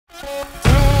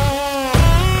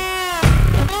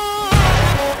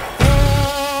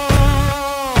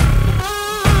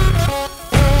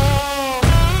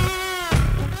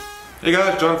Hey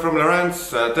guys, John from Lowrance.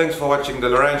 Thanks for watching the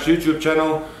Lowrance YouTube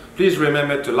channel. Please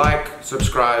remember to like,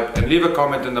 subscribe and leave a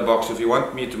comment in the box if you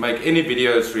want me to make any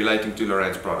videos relating to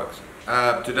Lowrance products.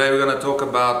 Today we're going to talk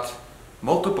about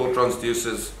multiple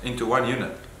transducers into one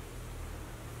unit.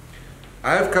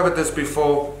 I have covered this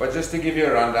before, but just to give you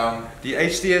a rundown, the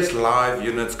HTS Live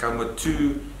units come with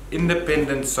two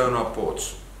independent sonar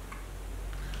ports,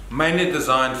 mainly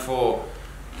designed for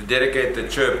the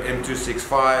dedicated chirp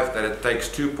M265, that it takes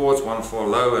two ports, one for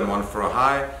low and one for a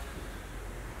high.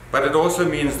 But it also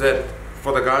means that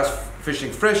for the guys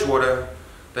fishing freshwater,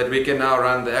 that we can now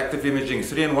run the active imaging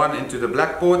 3-in-1 into the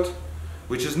black port,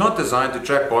 which is not designed to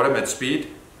track bottom at speed,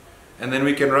 and then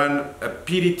we can run a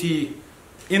PDT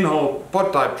in-hole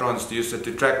pod type transducer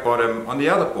to track bottom on the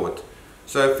other port.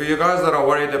 So for you guys that are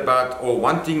worried about or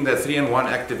wanting the 3-in-1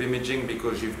 active imaging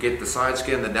because you get the side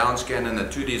scan, the down scan and the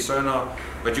 2D sonar,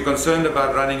 but you're concerned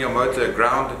about running your motor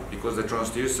aground because the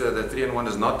transducer, the 3-in-1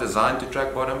 is not designed to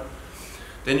track bottom,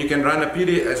 then you can run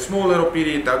a small little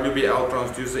PD WBL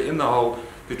transducer in the hole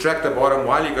to track the bottom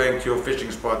while you're going to your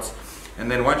fishing spots,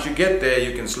 and then once you get there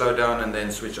you can slow down and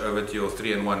then switch over to your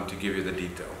 3-in-1 to give you the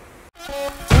detail.